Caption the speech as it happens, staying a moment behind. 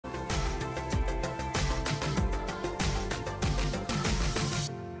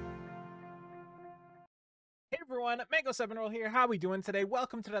everyone, Mango 7 Roll here. How we doing today?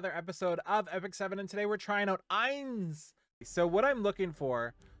 Welcome to another episode of Epic 7, and today we're trying out Ainz. So what I'm looking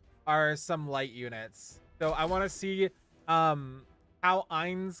for are some light units. So I want to see how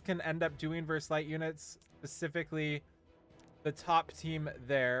Ainz can end up doing versus light units, specifically the top team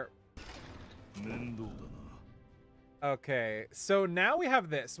there. Okay, so now we have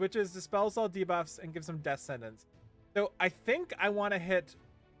this, which is dispels all debuffs and gives them death sentence. So I think I want to hit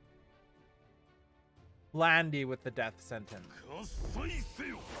Landy with the death sentence.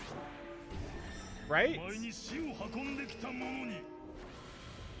 Right?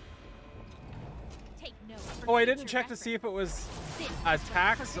 Oh, I didn't check to see if it was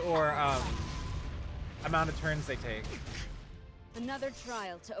attacks or amount of turns they take. Another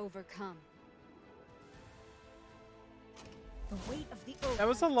trial to overcome. The weight of the oath. That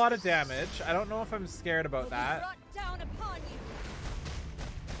was a lot of damage. I don't know if I'm scared about that. Down upon you.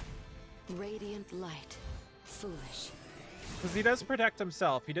 Radiant light. Foolish. Because he does protect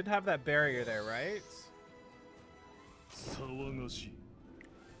himself. He did have that barrier there, right?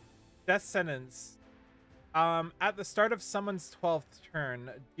 Death sentence. At the start of someone's 12th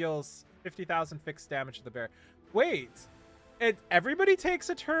turn, deals 50,000 fixed damage to the bear. Wait, everybody takes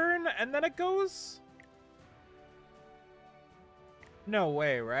a turn and then it goes? No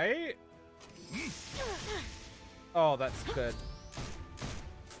way, right? Oh, that's good.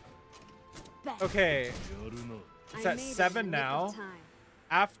 Okay, it's at 7 now.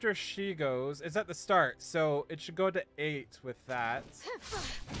 After she goes, it's at the start, so it should go to 8 with that.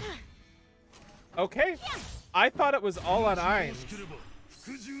 Okay, I thought it was all on Ainz.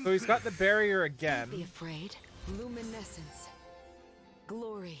 So he's got the barrier again. Don't be afraid. Luminescence.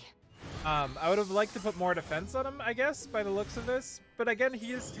 Glory. I would have liked to put more defense on him, I guess, by the looks of this. But again,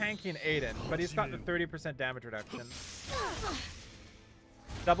 he is tanking Aiden, but he's got the 30% damage reduction.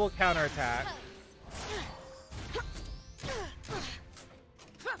 Double counterattack.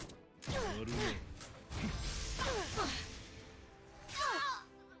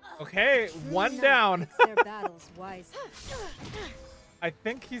 Okay, one down. I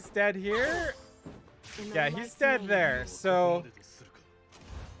think he's dead here. Yeah, he's dead there. So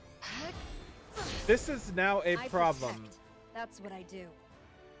this is now a problem. That's what I do.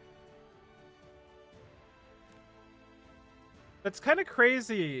 That's kind of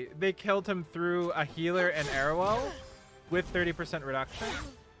crazy. They killed him through a healer and Arrowell with 30% reduction.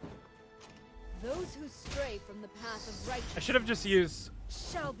 Those who stray from the path of righteousness I should have just used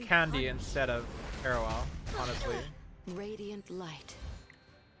Candy instead of Arrowell, honestly. Radiant light.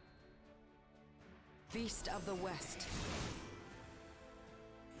 Beast of the West.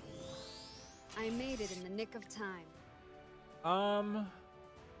 I made it in the nick of time.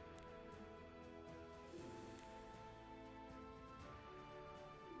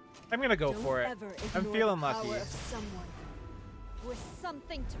 I'm gonna go for it. I'm feeling lucky. With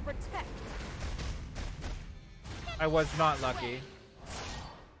something to protect. I was not lucky.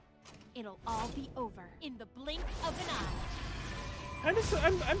 It'll all be over in the blink of an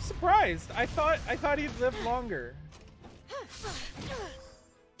eye. I'm surprised. I thought he'd live longer.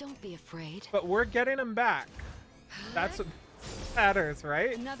 Don't be afraid. But we're getting him back. That's what matters,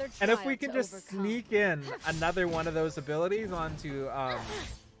 right? And if we can just sneak in another one of those abilities onto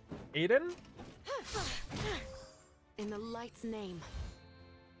Aiden? In the light's name.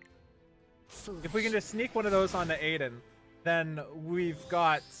 Foolish. If we can just sneak one of those onto Aiden, then we've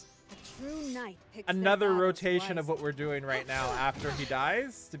got A true knight picks another their rotation wisely. of what we're doing right now after he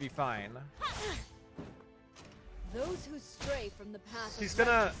dies to be fine. Those who stray from the path He's of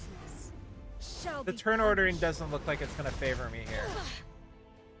gonna... righteousness shall The be turn ordering punished. doesn't look like it's gonna favor me here.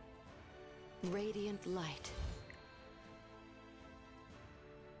 Radiant light.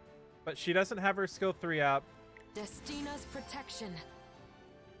 But she doesn't have her skill 3 up. Destina's protection.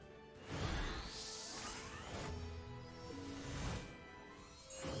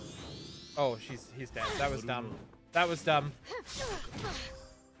 Oh, he's dead. That was dumb. That was dumb.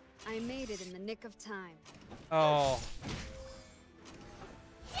 I made it in the nick of time. Oh.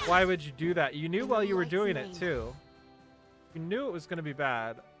 Why would you do that? You knew while you were doing it too. You knew it was going to be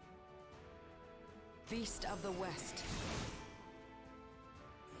bad. Beast of the West.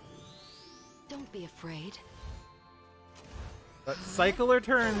 Don't be afraid. But cycle her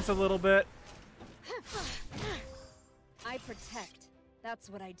turns a little bit. I protect. That's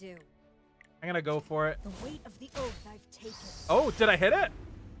what I do. I'm going to go for it. The weight of the oath I've taken Oh, did I hit it?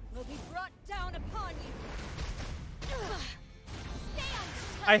 will be brought down upon you.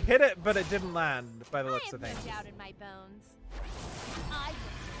 I hit it, but it didn't land by the looks I of have things. no doubt in my bones. I will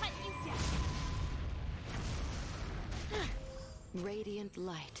cut you down. Radiant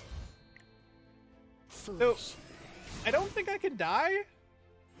light. Foolish. I don't think I can die,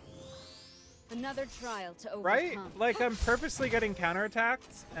 Another trial to overcome. right? Like, I'm purposely getting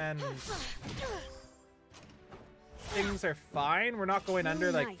counterattacked, and things are fine. We're not going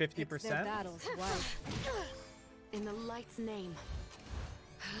under, like, 50%. In the light's name.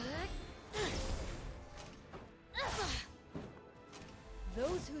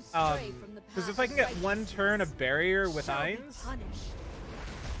 Those who stray from the path Because if I can get of one turn of barrier with shall be Ainz, punished.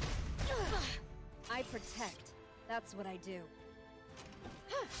 I protect. That's what I do.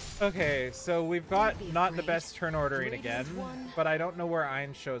 okay, so we've got Don't be not the afraid. best turn ordering Radiant again, one. but I don't know where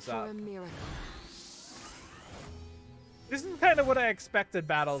Ainz shows For up. a miracle. This is kind of what I expected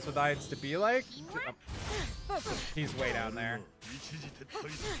battles with Ainz to be like. He's way down there.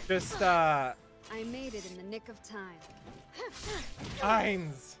 Just, I made it in the nick of time.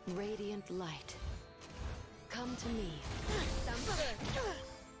 Ainz. Radiant light. Come to me. Sounds good.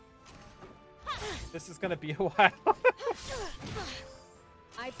 This is gonna be a while.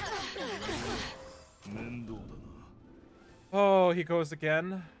 I Oh, he goes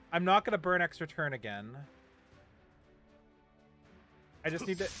again. I'm not gonna burn extra turn again. I just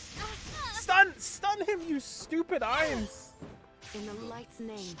need to stun him, you stupid Ainz. In the light's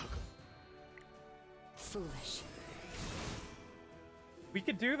name. Foolish. We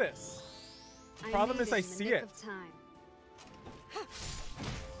could do this. The problem is I see it.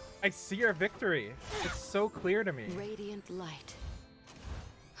 I see our victory. It's so clear to me. Radiant light.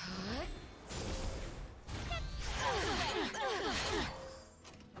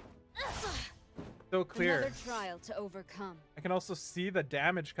 So clear. Another trial to overcome. I can also see the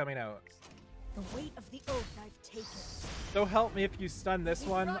damage coming out. The weight of the oath I've taken. So help me if you stun this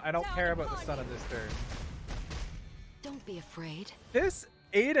one. I don't care about the stun of this turn. Don't be afraid. This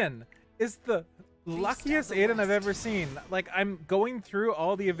Aiden is the luckiest Aiden I've ever seen. Like, I'm going through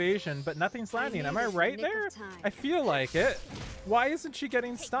all the evasion, but nothing's landing. Am I right there? I feel like it. Why isn't she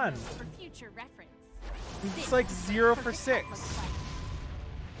getting Take stunned? note for future reference. It's like 0 for 6.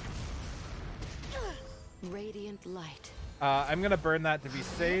 Radiant light. I'm gonna burn that to be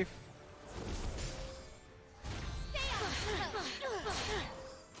safe.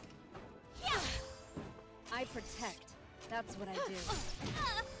 I protect. That's what I do.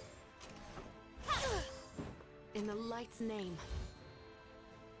 In the light's name.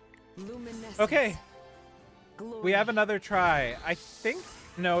 Luminescence. Okay, Glory. we have another try. I think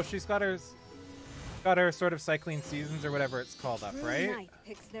no, she's got her sort of cycling seasons or whatever it's called up, True right? knight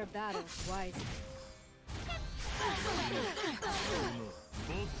picks their battles wisely.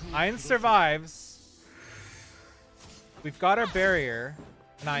 Ainz survives. We've got our barrier,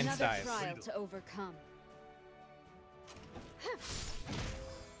 and Ainz Another dies. trial to overcome.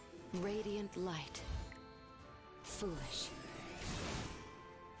 Radiant light. Foolish.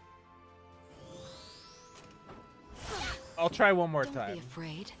 I'll try one more Don't time. be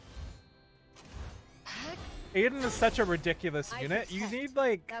afraid. Aiden is such a ridiculous I unit. You protect. need,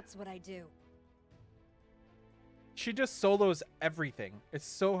 like, That's what I do. she just solos everything. It's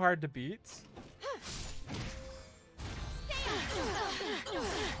so hard to beat.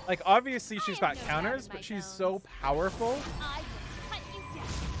 Like, obviously she's got counters, but she's so powerful. I will cut you down.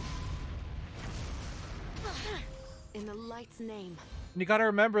 In the light's name. And you gotta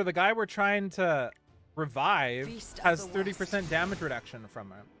remember, the guy we're trying to revive Beast of has the 30% damage reduction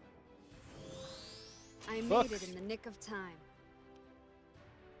from him. I made Look. it in the nick of time.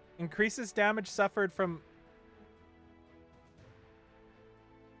 Increases damage suffered from...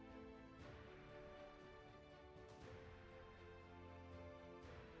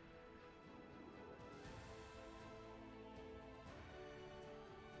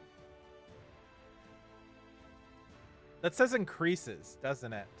 That says increases,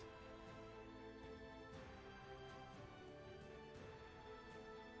 doesn't it?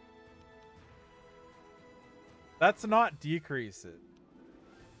 That's not decreases.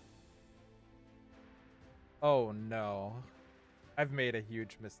 Oh no. I've made a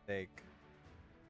huge mistake.